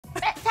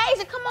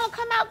Tasia, come on,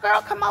 come out,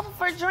 girl. Come over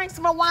for drinks,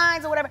 some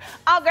wines or whatever.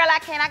 Oh, girl, I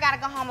can't. I gotta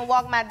go home and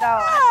walk my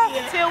dog.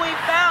 Until we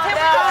found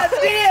out.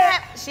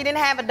 She didn't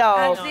have a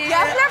dog. Yeah,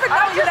 I've never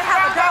known you to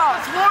have a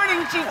dog. This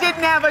morning she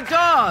didn't have a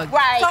dog.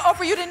 Right. So,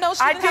 Oprah, you didn't know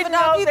she didn't have a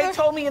dog either? They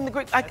told me in the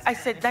group. I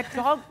said, that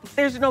dog,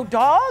 there's no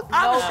dog?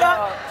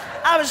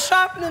 I was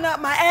sharpening up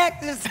my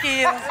acting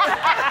skills.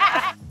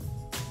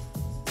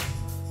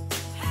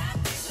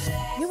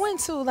 You went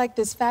to like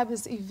this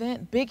fabulous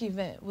event, big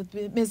event with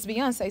Miss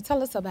Beyoncé.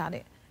 Tell us about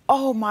it.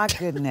 Oh my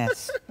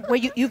goodness.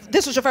 Well,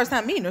 this was your first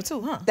time meeting her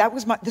too, huh?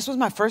 This was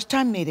my first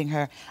time meeting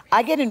her.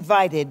 I get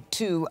invited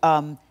to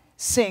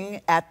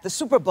sing at the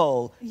Super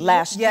Bowl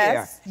last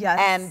year. Yes.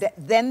 And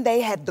then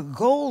they had the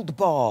Gold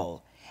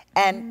Ball.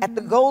 And at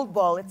the Gold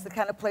Ball, it's the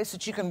kind of place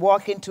that you can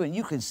walk into and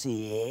you can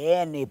see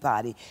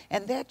anybody.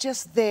 And they're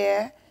just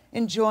there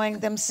enjoying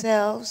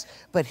themselves.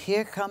 But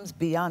here comes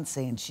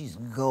Beyonce and she's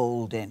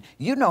golden.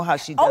 You know how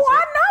she does it.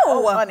 I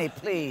know. Oh, honey,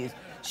 please.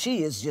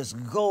 She is just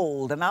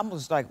gold. And I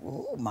was like,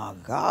 oh my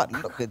God,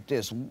 look at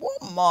this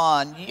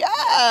woman.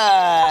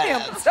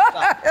 Yes.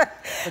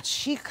 But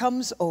she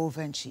comes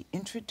over and she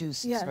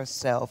introduces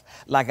herself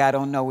like I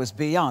don't know it's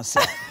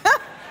Beyonce.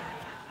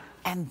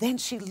 And then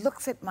she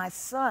looks at my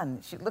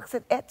son, she looks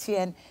at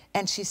Etienne,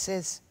 and she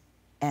says,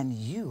 and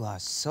you are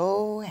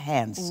so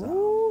handsome.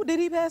 Ooh,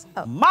 did he pass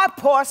out? My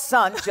poor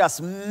son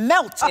just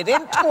melted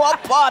into a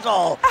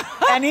puddle.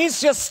 And he's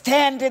just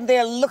standing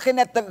there looking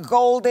at the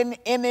golden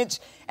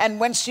image. And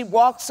when she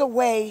walks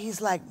away,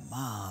 he's like,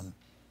 Mom,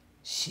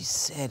 she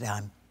said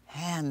I'm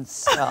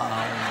handsome.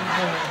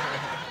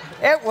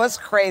 It was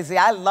crazy.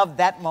 I loved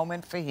that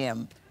moment for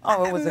him.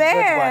 Oh, it was a good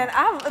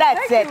one.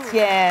 That's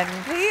Etienne.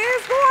 He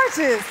is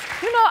gorgeous.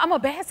 You know, I'm a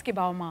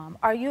basketball mom.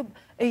 Are you,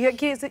 your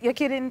kid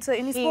into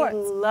any sports? He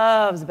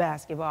loves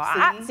basketball.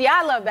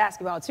 I love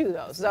basketball too,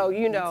 though. So,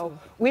 you know,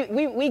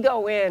 we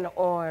go in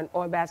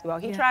on basketball.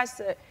 He tries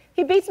to,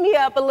 he beats me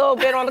up a little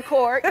bit on the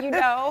court, you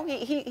know.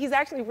 He's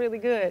actually really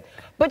good.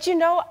 But, you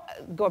know,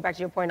 going back to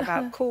your point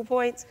about cool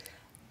points,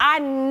 I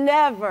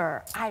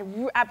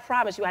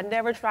promise you, I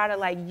never try to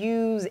like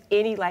use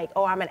any like,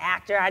 oh, I'm an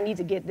actor, I need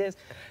to get this.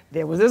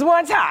 There was this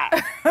one time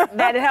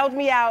that helped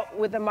me out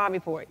with the mommy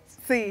points.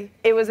 See?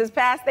 It was this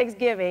past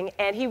Thanksgiving,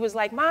 and he was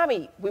like,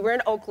 Mommy, we were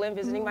in Oakland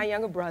visiting my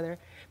younger brother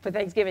for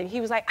Thanksgiving.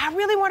 He was like, I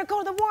really want to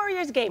go to the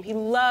Warriors game. He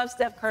loves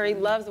Steph Curry,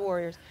 loves the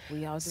Warriors.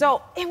 We all do.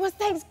 So it was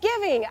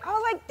Thanksgiving. I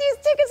was like, these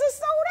tickets are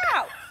sold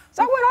out.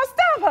 So I went on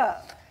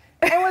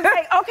StubHub and was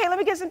like, okay, let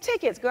me get some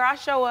tickets. Girl, I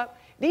show up.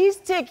 These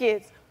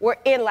tickets were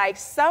in like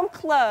some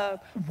club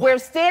where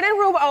standing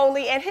room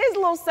only, and his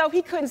little self,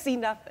 he couldn't see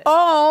nothing.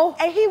 Oh.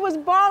 And he was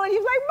bawling. He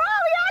was like,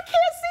 Mommy, I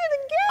can't see the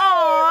game.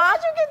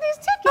 How'd you get these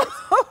tickets?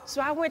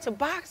 So I went to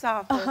box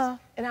office,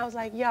 and I was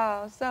like,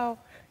 y'all, so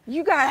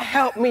you gotta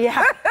help me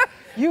out.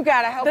 You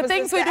gotta help us. The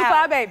things we out. do for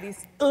our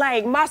babies.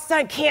 Like, my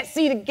son can't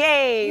see the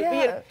game.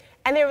 Yeah. You know?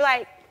 And they were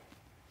like,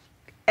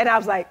 and I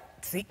was like,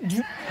 see,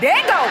 there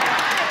you go.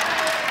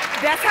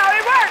 That's how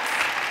it works.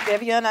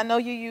 Devian, I know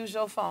you use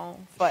your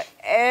phone for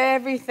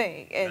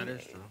everything. And that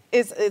is true.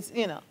 It's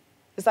you know,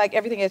 it's like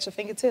everything at your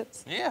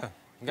fingertips. Yeah,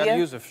 you gotta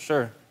use it for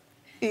sure.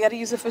 You gotta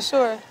use it for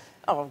sure.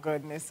 Oh,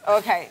 goodness.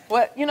 Okay,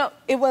 well, you know,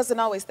 it wasn't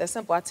always that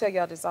simple. I tell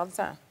y'all this all the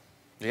time.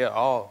 Yeah,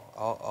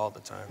 all the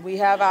time. We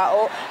have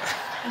our own...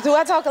 Do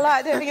I talk a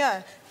lot,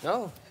 Devian?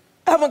 No.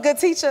 I'm a good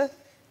teacher.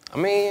 I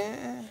mean...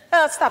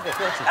 Stop it.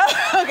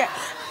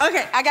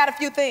 Okay, I got a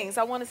few things.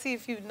 I want to see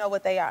if you know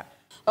what they are.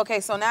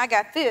 Okay, so now I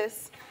got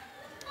this.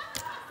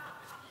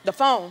 The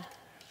phone.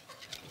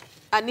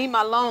 I need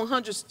my long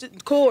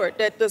 100 cord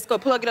that's gonna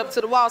plug it up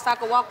to the wall so I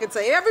can walk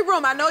into every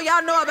room. I know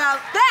y'all know about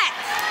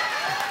that.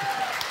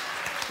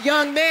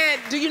 Young man,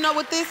 do you know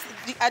what this?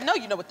 I know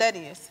you know what that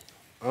is.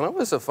 I know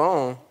it's a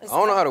phone. I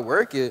don't know how to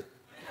work it,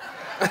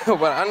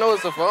 but I know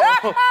it's a phone.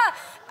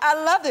 I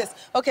love this.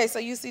 Okay, so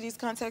you see these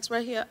contacts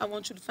right here? I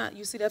want you to find,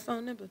 you see that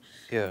phone number?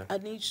 Yeah. I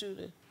need you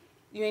to,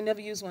 you ain't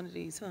never used one of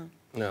these, huh?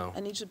 No. I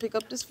need you to pick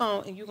up this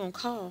phone and you're gonna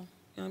call.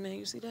 You know what I mean?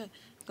 You see that?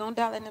 Go and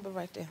dial that number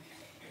right there.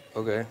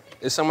 Okay.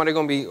 Is somebody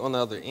gonna be on the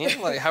other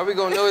end? Like, how we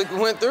gonna know it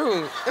went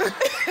through?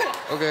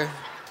 Okay.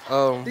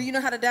 Do you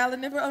know how to dial the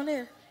number on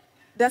there?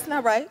 That's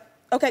not right.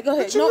 Okay, go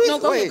ahead. No,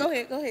 go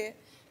ahead.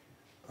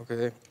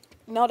 Okay.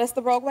 No, that's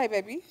the wrong way,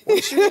 baby.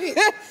 What you mean?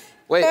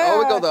 Wait,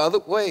 we go the other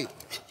way.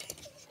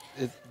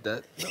 Is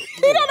that? No,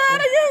 you don't know how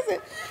to use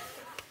it.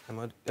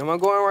 Am I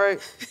going right?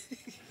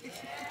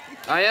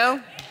 I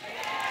am?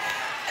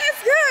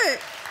 That's good.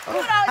 You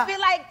would always be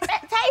like,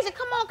 Tasia,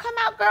 come on, come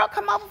out, girl.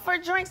 Come over for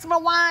drinks, some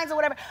wines or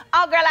whatever.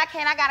 Oh, girl, I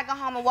can't. I gotta go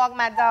home and walk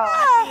my dog.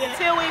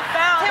 Until we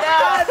found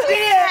out.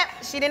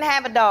 She didn't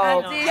have a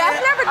dog. Yeah,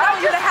 I've never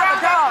known you to have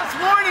a dog. This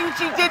morning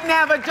she didn't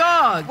have a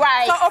dog.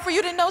 Right. So, Oprah,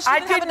 you didn't know she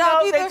didn't have a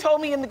dog either? They told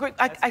me in the group.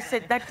 I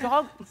said, that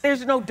dog,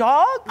 there's no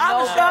dog?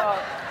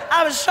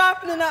 I was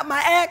sharpening up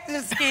my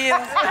acting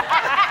skills.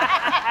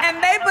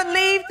 And they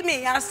believed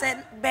me. I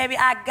said, baby,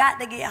 I got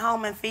to get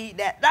home and feed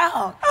that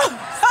dog.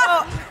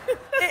 So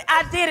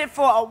I did it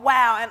for a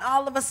while, and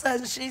all of a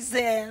sudden she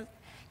says,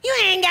 you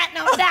ain't got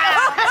no dog.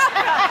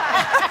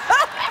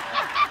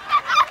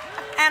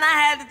 And I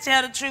to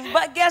tell the truth.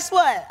 But guess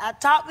what? I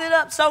talked it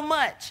up so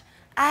much.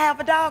 I have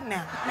a dog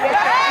now. You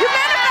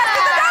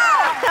manifested the dog!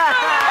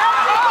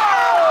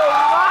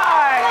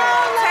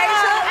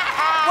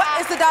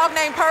 Is the dog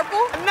named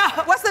Purple? No.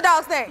 What's the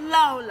dog's name?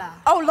 Lola.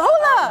 Oh,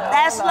 Lola.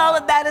 That's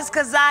Lola. That is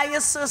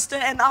Keziah's sister,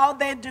 and all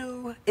they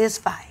do is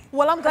fight.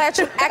 Well, I'm glad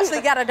you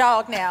actually got a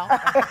dog now.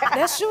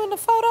 That's you in the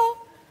photo?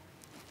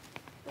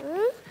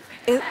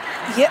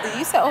 Yeah,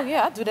 you said, oh,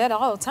 yeah, I do that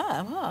all the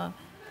time, huh?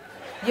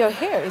 Your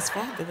hair is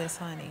fabulous,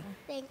 honey.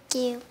 Thank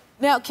you.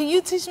 Now, can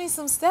you teach me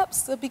some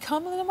steps to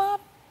becoming a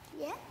model?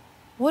 Yeah.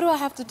 What do I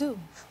have to do?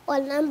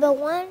 Well, number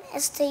 1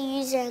 is to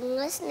use your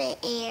listening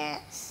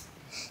ears.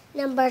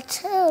 Number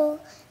 2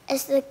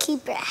 is to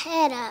keep your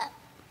head up.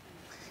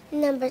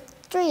 Number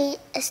 3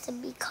 is to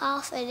be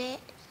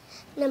confident.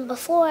 Number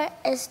 4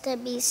 is to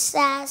be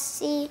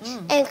sassy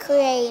and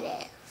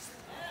creative.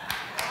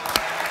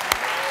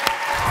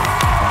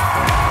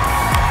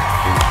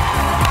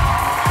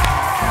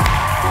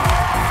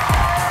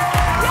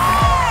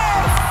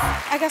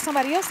 I got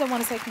somebody else that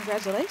want to say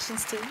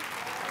congratulations to.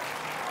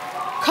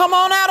 Come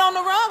on out on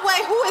the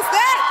runway. Who is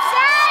that?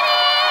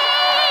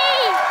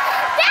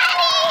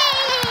 Daddy!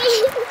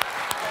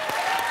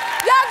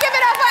 Y'all give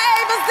it up for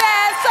Ava's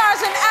dad,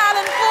 Sergeant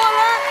Alan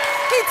Fuller.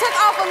 He took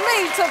off a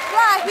leave to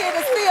fly here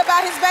to see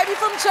about his baby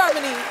from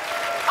Germany.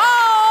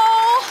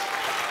 Oh!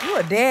 You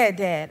a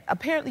dad.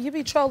 Apparently you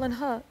be trolling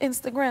her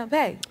Instagram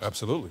page.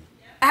 Absolutely.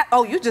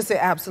 Oh, you just said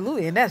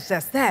absolutely, and that's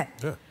just that.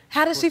 Yeah.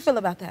 How does she feel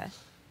about that?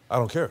 I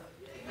don't care.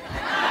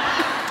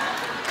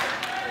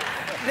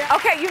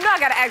 Okay, you know I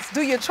gotta ask,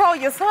 do you troll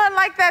your son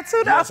like that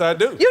too, though? Yes, I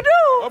do. You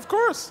do? Of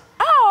course.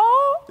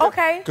 Oh,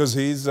 okay. Because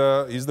he's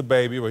the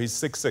baby. Well, he's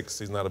 6'6".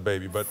 He's not a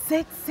baby, but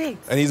 6'6".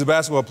 and he's a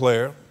basketball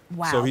player.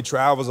 Wow. So he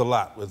travels a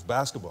lot with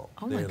basketball.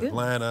 Oh, They're my in goodness.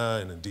 Atlanta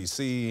and in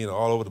DC and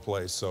all over the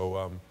place.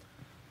 So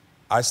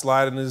I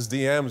slide in his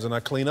DMs and I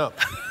clean up.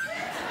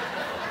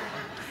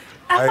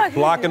 I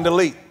block and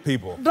delete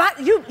people.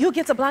 You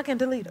get to block and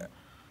delete her.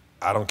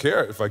 I don't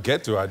care. If I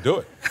get to, I do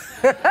it.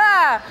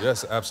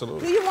 Yes,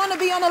 absolutely. Do you want to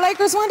be on the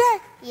Lakers one day?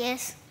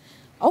 Yes.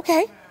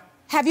 Okay.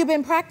 Have you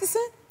been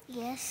practicing?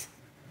 Yes.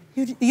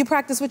 You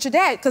practice with your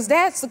dad, because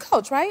dad's the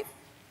coach, right?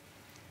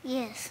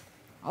 Yes.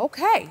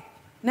 Okay.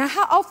 Now,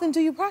 how often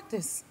do you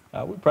practice?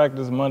 We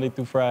practice Monday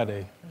through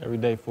Friday, every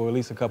day for at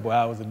least a couple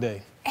hours a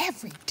day.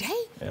 Every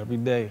day? Every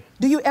day.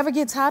 Do you ever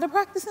get tired of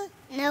practicing?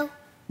 No.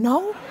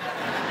 No?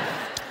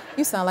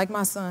 You sound like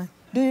my son.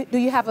 Do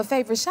you have a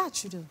favorite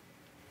shot you do?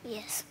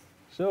 Yes.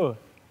 Sure.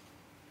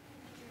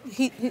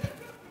 He got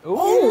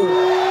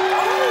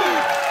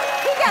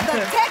the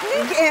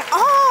technique and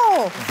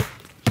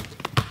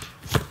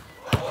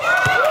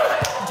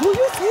do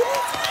you see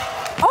this?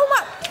 Oh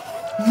my,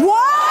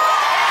 what?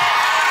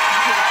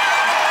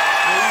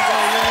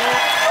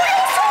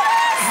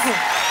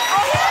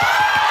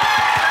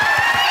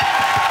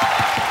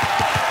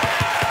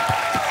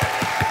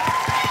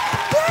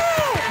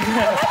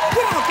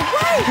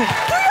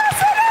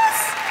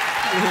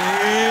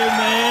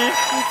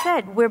 He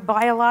said, we're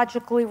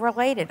biologically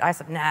related. I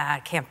said, nah,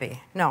 it can't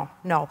be. No.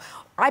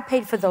 I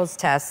paid for those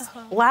tests.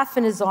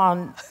 Laughing is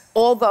on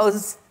all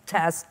those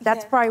tests.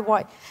 That's probably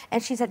why.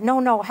 And she said,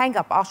 no, hang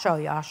up. I'll show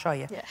you.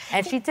 Yeah.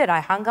 And she did.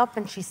 I hung up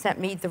and she sent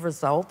me the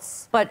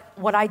results. But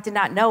what I did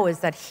not know is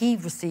that he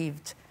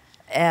received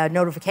a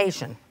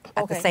notification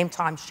at the same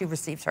time she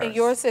received hers. And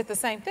yours said the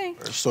same thing?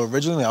 So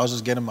originally, I was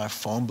just getting my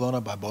phone blown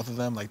up by both of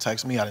them, like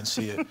text me, I didn't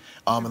see it.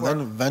 And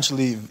then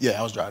eventually, yeah,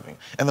 I was driving.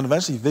 And then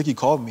eventually Vicky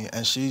called me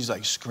and she's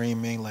like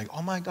screaming, like,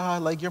 oh my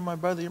God, like you're my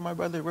brother,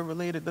 we're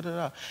related, da da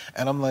da.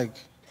 And I'm like,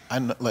 I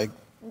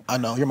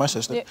know, you're my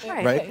sister,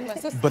 right? Yeah, my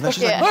sister. But then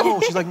she's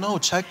like, no,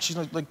 check,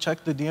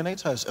 check the DNA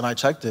test. And I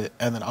checked it,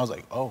 and then I was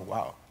like, oh,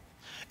 wow.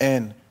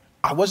 And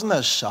I wasn't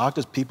as shocked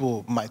as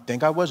people might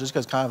think I was, just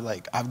because kind of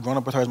like, I've grown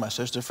up with her as my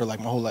sister for like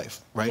my whole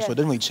life, right? Yeah. So it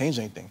didn't really change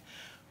anything.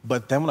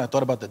 But then when I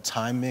thought about the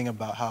timing,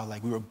 about how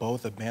like we were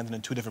both abandoned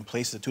in 2 different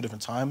places at 2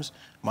 different times,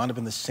 might have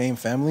been the same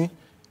family.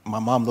 My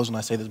mom knows when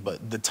I say this,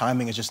 but the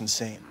timing is just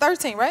insane.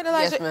 13, right,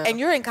 Elijah? Yes, ma'am. And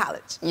you're in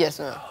college? Yes,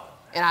 ma'am.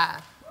 And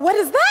What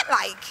is that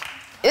like?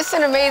 it's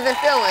an amazing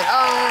feeling.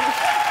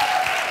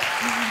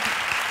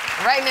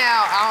 Right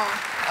now,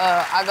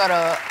 I go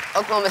to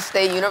Oklahoma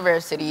State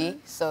University,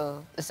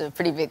 so it's a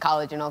pretty big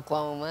college in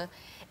Oklahoma,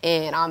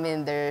 and I'm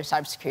in their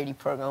cybersecurity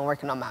program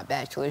working on my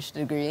bachelor's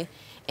degree.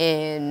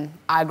 And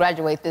I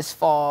graduate this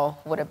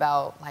fall with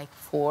about like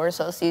 4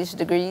 associate's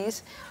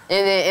degrees.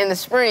 And then in the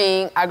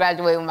spring, I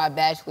graduate with my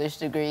bachelor's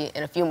degree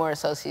and a few more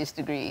associate's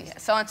degrees.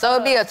 Yeah, so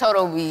it'd be a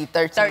total of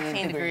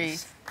 13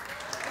 degrees.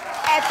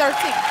 At 13?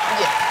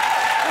 Yeah.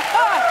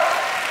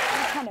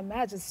 I can't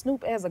imagine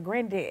Snoop as a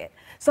granddad.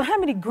 So how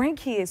many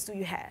grandkids do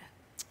you have?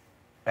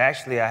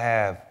 Actually, I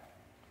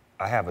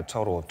have a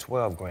total of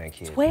 12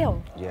 grandkids.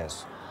 12?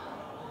 Yes,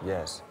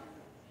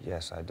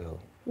 I do.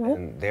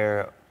 And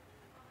they're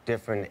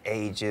different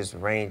ages,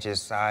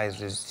 ranges,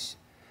 sizes,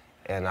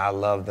 and I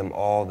love them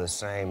all the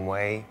same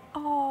way.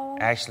 Oh.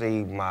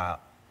 Actually, my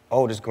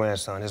oldest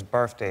grandson, his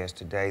birthday is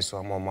today, so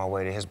I'm on my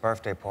way to his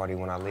birthday party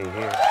when I leave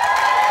here.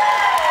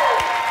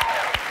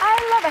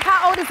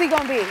 he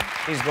gonna be?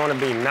 He's gonna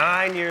be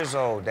 9 years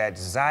old.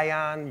 That's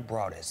Zion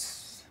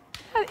Broadus.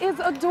 That is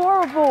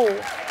adorable.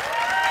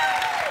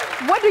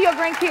 What do your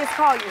grandkids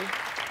call you?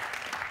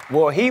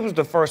 Well, he was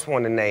the first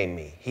one to name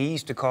me. He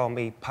used to call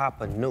me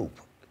Papa Noop,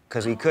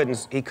 because he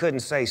couldn't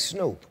say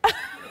Snoop.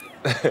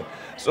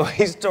 So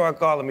he started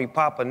calling me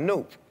Papa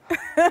Noop.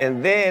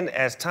 And then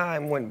as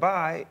time went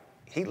by,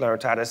 he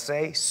learned how to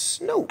say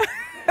Snoop.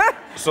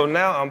 So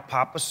now I'm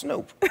Papa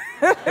Snoop.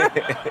 That's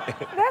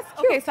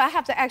cute. Okay, so I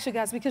have to ask you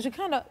guys, because you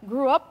kind of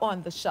grew up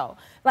on the show.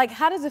 Like,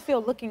 how does it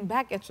feel looking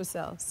back at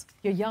yourselves,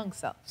 your young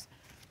selves?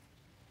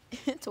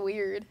 It's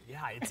weird.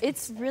 Yeah,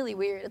 it's really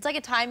weird. It's like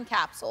a time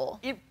capsule.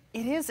 It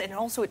is, and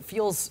also it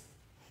feels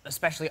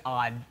especially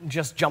odd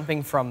just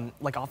jumping from,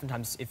 like,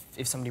 oftentimes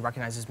if somebody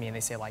recognizes me and they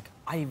say, like,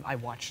 I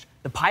watched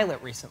the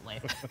pilot recently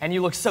and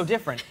you look so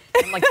different.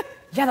 I'm like,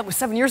 yeah, that was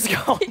 7 years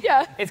ago.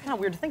 Yeah. It's kind of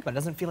weird to think about. It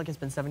doesn't feel like it's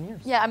been 7 years.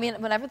 Yeah, I mean,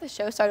 whenever the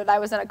show started, I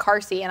was in a car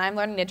seat and I'm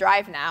learning to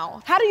drive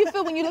now. How do you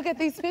feel when you look at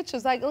these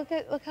pictures? Like, look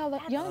how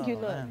young you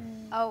look.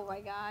 Oh my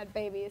God,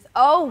 babies.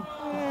 Oh,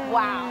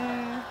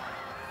 wow.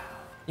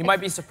 You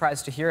might be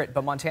surprised to hear it,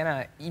 but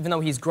Montana, even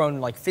though he's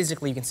grown, like,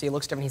 physically, you can see it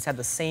looks different. He's had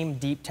the same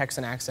deep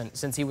Texan accent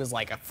since he was,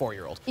 like, a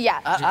 4-year-old. Yeah.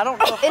 I don't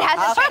know if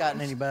I've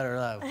gotten any better,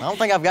 though. I don't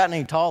think I've gotten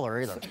any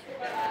taller, either.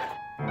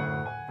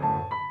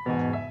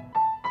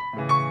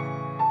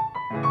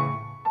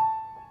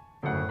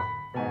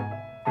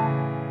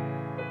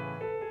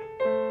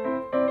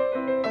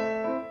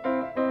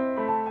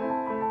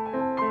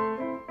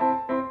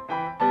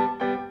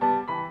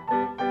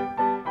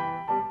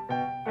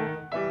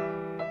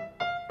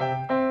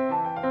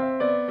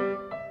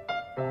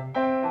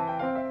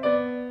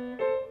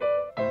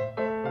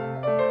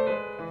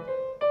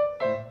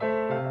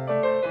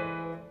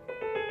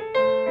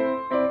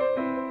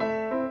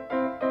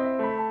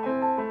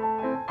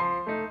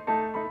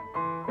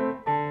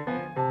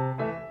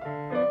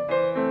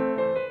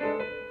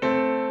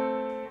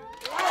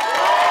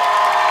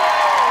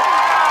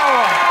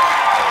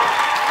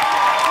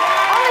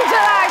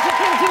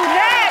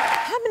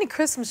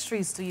 Christmas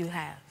trees do you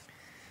have?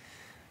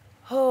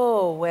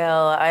 Oh,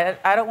 well,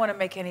 I don't want to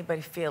make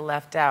anybody feel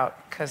left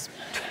out, because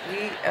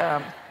we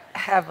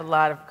have a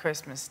lot of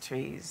Christmas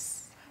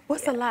trees.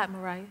 What's a lot,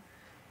 Mariah?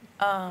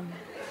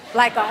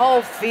 Like a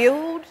whole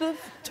field of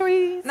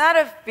trees? Not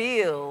a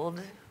field,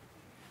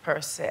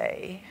 per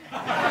se.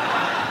 What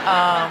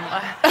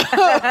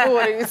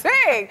are you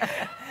saying?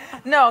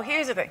 No,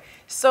 here's the thing.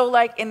 So,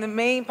 like, in the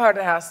main part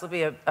of the house,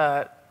 there'll be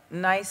a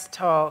nice,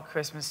 tall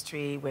Christmas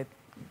tree with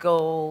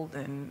gold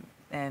and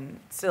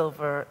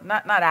silver,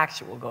 not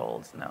actual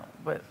gold, no,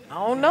 but I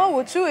don't know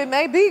with you, it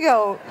may be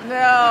gold.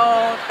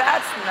 No,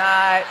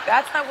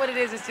 that's not what it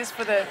is. It's just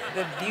for the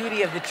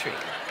beauty of the tree.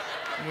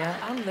 Yeah,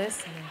 I'm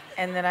listening.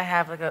 And then I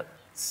have like a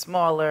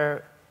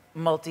smaller,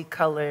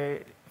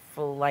 multicolored,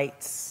 full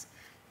lights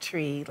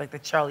tree, like the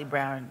Charlie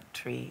Brown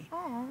tree,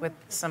 with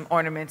some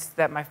ornaments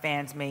that my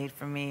fans made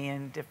for me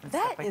and different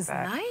stuff like that.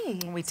 That is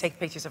nice. And we take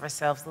pictures of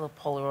ourselves, little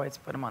Polaroids,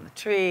 put them on the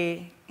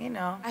tree, you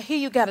know. I hear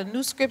you got a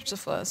new scripture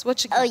for us.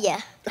 What you got? Oh,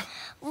 yeah.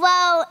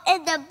 Well,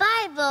 in the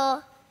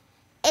Bible,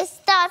 it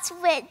starts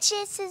with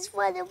Genesis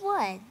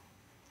 1:1.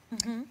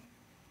 Mm-hmm.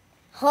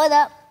 Hold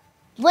up.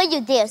 Will you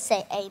dare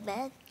say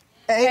amen?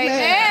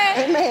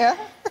 Amen. Amen.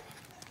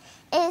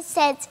 It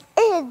says,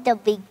 in the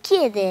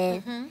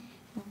beginning,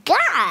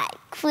 God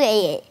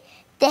created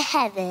the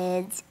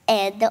heavens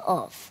and the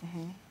earth.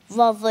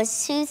 1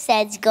 verse 2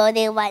 says, go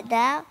there right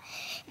now.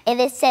 And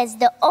it says,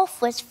 the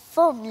earth was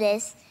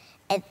formless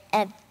and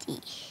empty.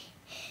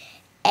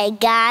 And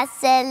God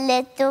said,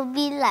 let there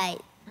be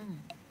light.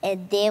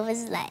 And there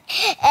was light.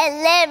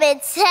 And let me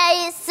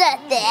tell you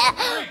something.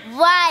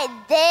 Right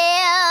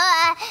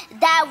there,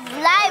 that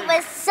light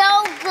was so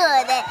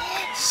good and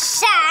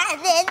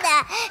shining.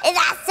 And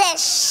I said,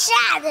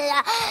 shining.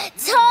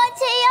 Turn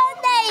to your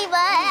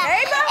neighbor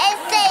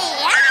and say,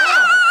 yes,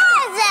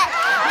 yes.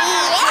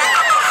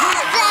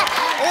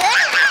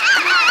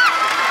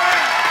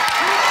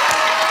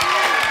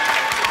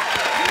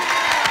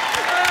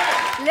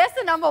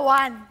 Lesson number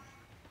 1,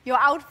 your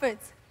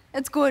outfits.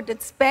 It's good.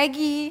 It's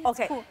baggy.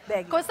 Okay, cool.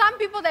 baggy. Because some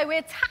people, they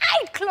wear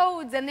tight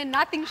clothes and then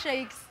nothing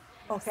shakes.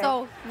 Okay.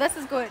 So this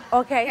is good.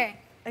 Okay.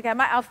 I got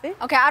my outfit.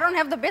 Okay, I don't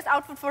have the best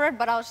outfit for it,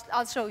 but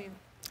I'll show you.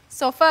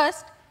 So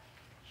first,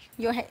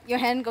 your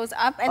hand goes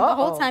up, and the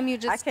whole time you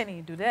just... I can't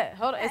even do that.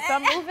 Hold on. Is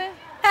something moving?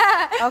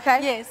 Okay.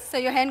 Yes. So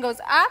your hand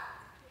goes up,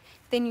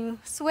 then you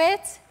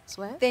sweat.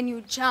 Sweat? Then you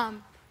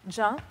jump.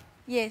 Jump?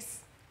 Yes.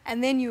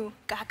 And then you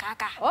ga.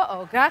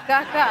 Uh-oh, ga.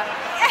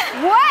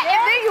 What?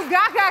 And then you ga.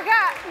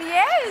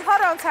 Yes.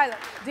 Hold on, Tyler.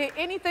 Did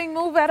anything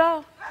move at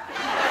all?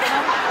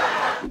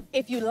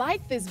 If you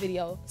like this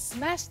video,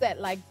 smash that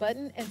like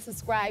button and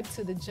subscribe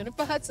to the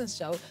Jennifer Hudson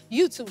Show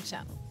YouTube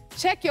channel.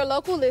 Check your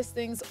local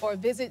listings or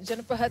visit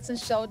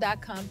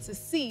jenniferhudsonshow.com to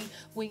see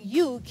when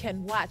you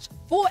can watch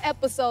full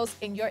episodes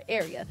in your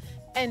area.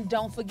 And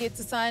don't forget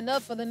to sign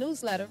up for the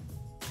newsletter.